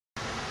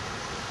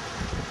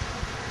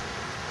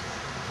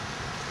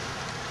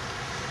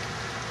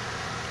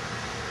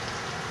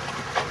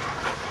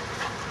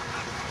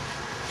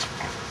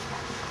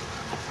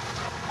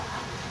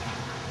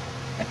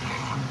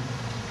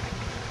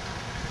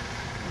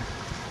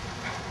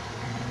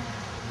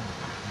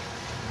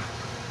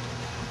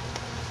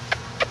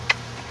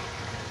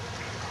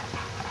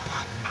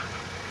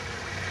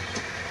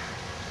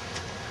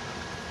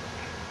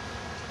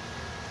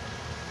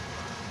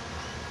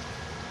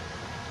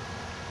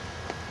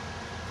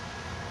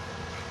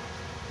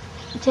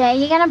Jay,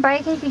 you're gonna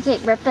break it if you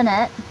keep ripping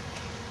it.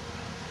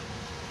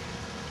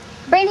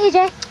 Bring it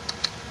here, Jay.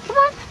 Come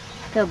on.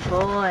 Good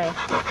boy.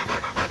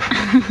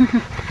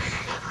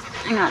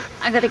 Hang on,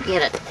 I gotta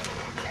get it.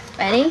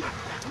 Ready?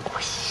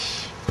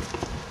 Whoosh.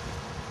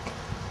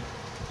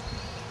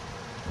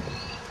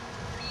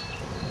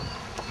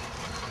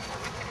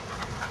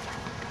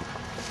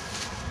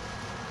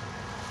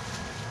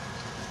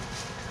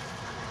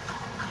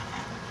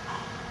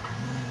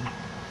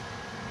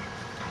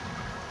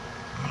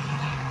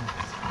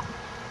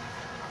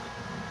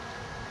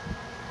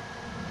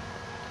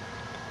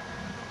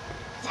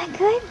 Is that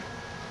good?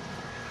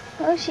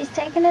 Oh, she's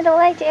taking it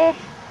away, Jay.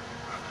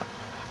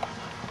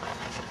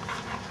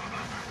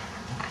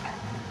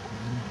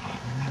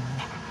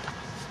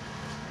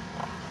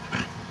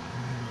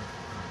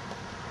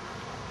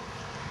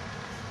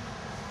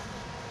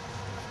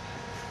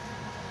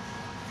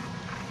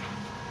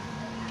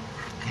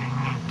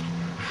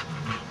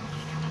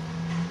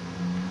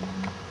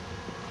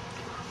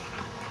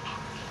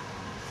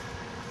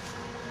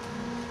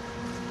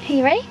 Are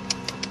you ready?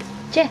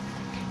 Jay,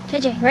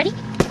 Jay, ready?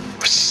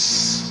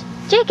 Whoosh.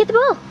 Jay, get the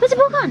ball. Where's the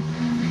ball gone?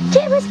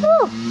 Jay, where's the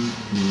ball?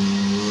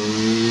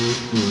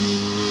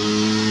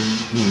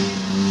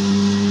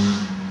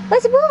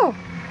 Where's the ball?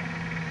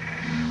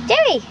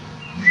 Jerry!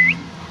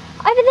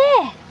 Over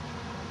there.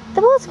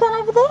 The ball's gone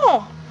over there.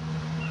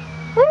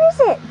 Where is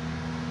it?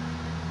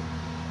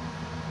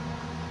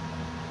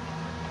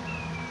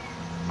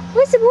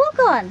 Where's the ball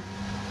gone?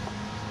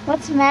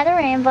 What's the matter,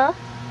 Amber?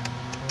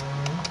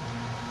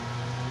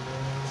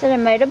 Is it a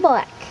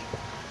motorbike?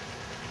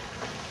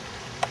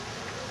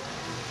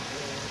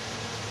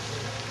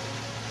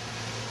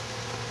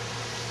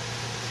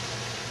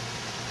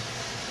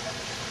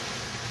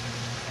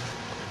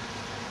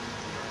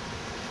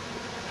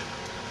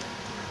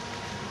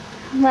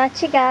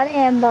 What you got,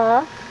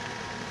 Amber?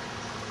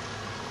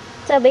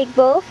 It's a big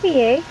ball for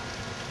you.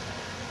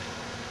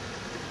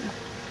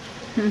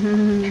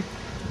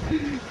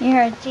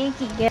 You're a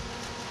cheeky girl.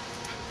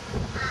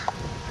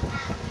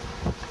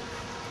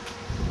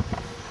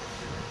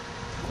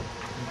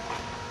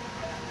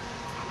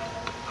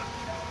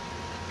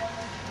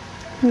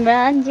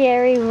 Run,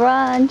 Jerry,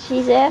 run.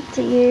 She's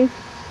after you.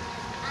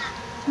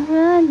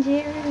 Run,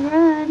 Jerry,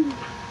 run.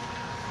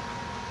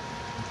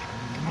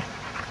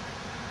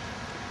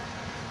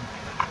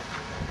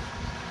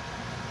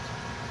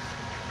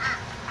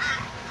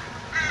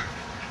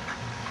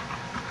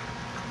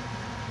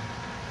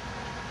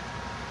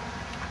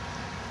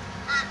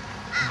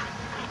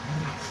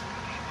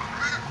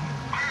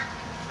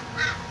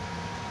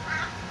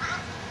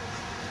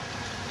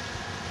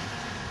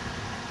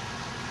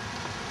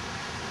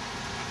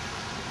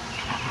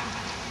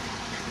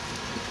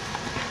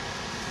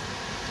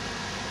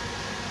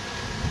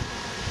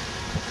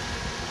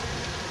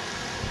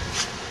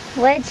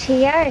 Where'd she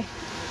go?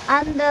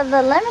 Under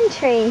the lemon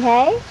tree,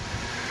 hey?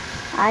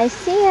 I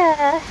see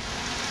her.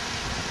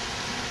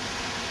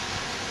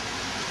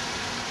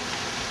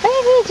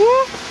 Baby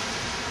Jeff.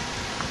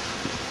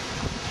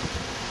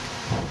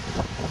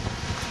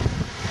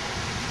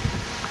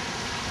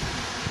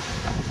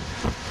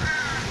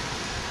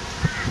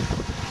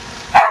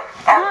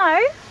 No,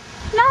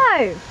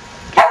 no.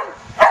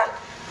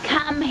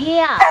 Come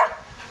here.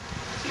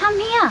 Come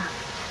here.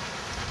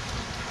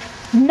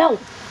 No.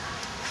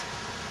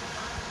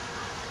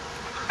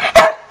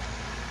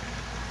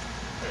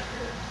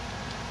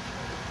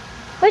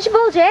 Where's your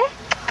ball, Jay?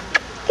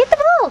 Get the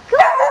ball! Come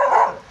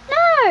on!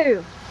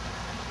 No!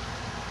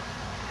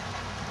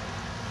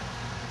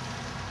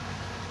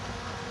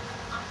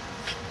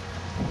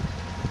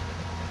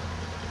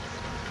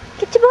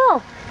 Get your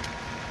ball!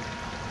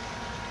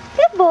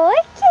 Good boy!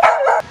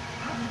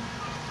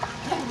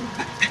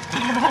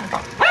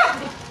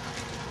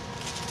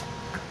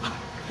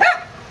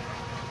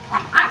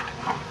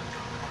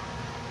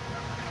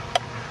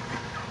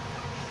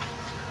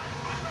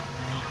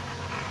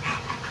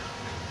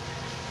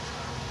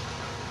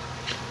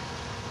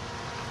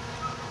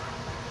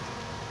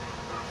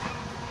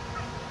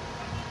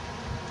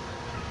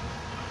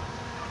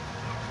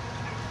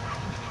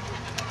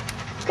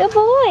 Good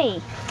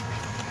boy.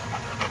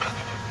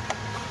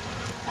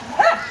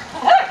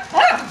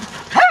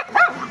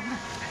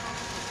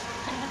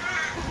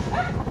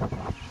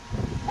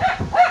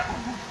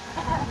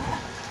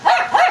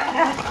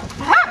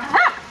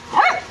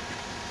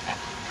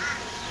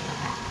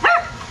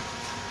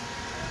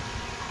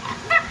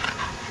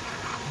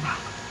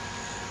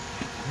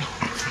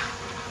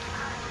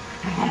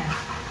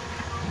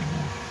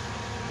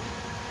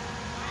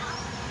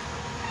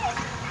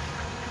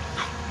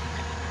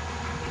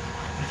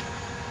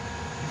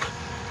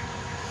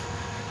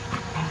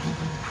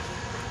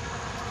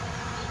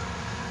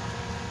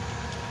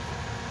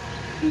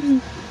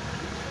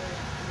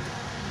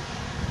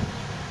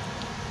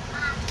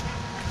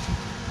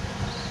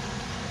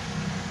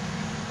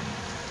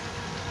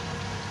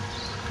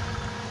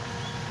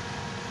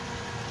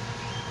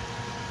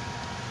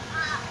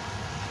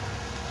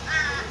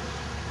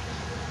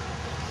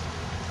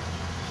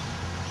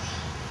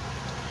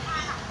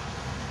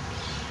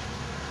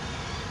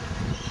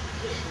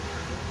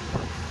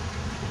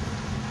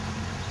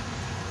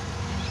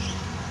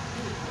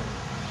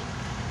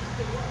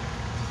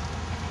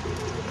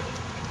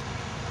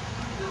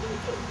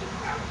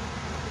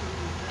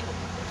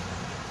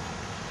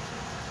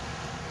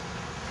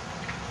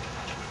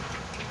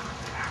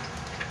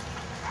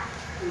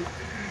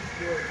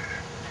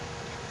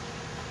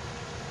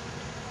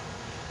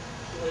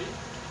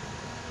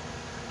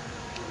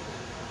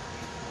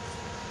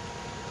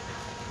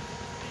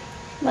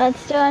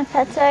 What's doing,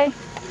 Fatso?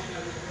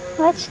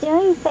 What's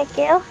doing, fat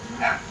girl?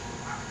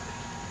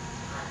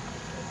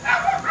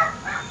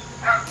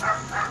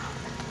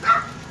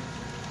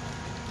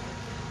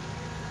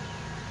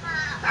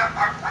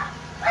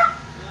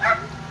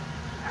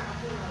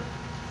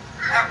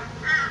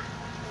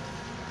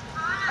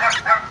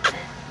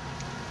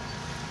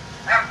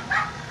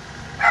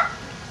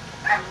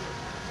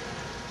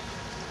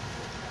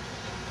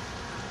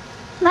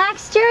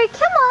 Max, Jerry,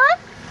 come on!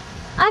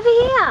 Over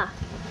here!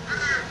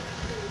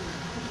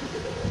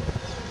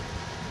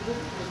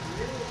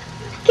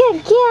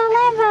 Good girl,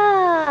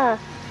 Amber!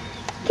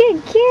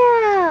 Good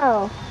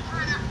girl!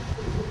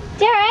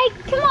 Jerry,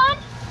 come on!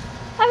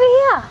 Over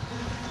here!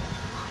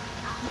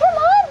 Come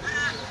on!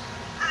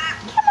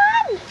 Come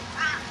on!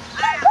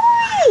 Good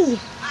boy!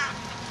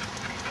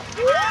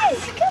 Yes,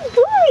 good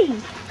boy!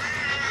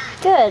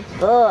 Good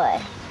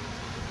boy!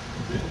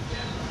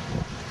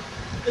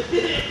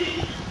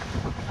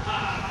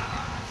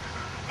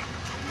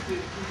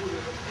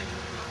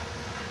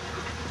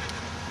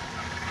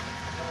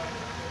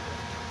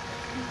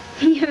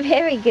 You're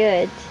very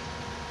good.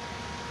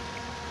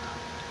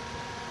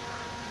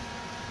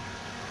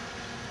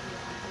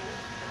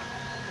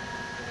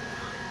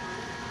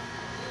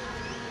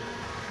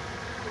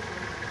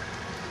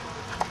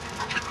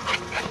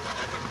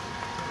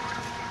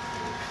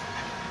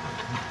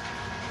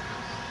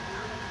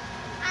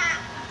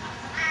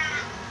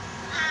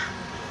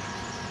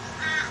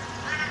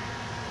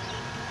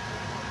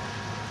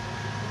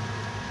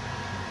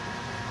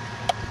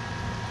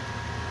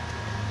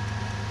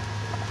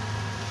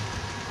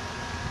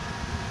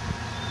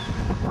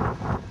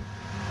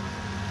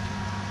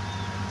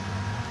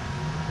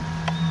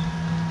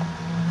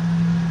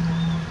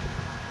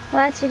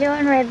 What you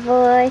doing, red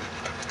boy?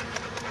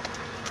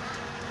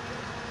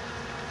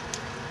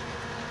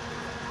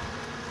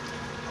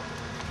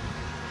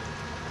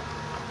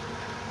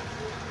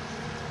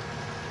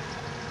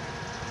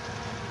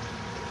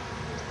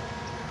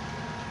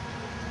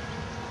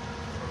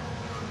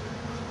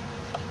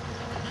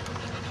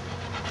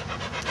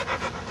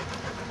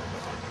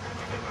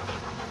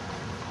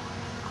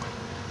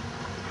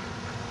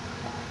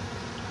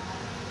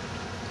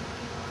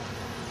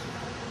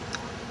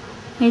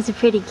 He's a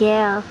pretty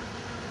girl.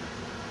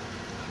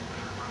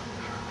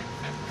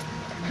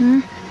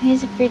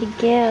 He's a pretty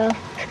girl.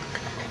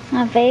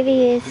 My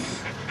baby's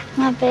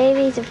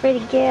a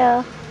pretty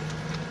girl.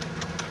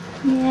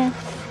 Yes.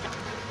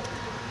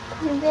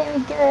 You're very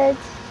good.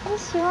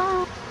 Yes, you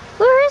are.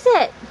 Where is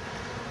it?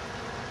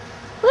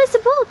 Where's the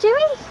ball,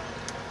 Jerry?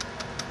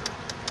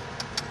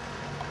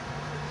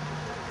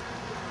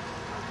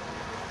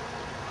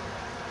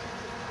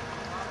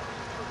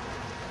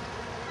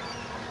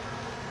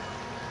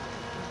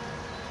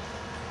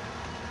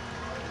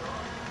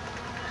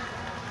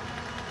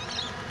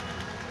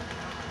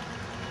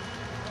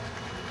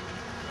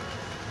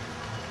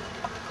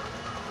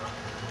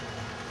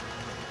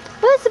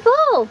 Where's the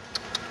ball?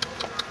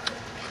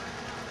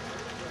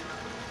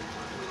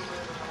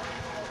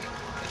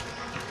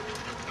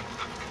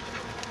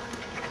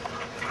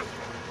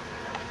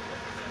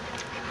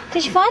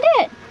 Did you find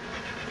it?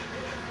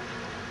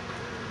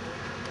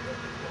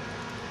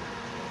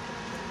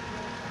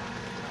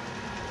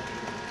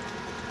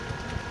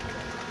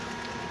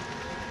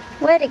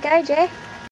 Where'd it go, Jay?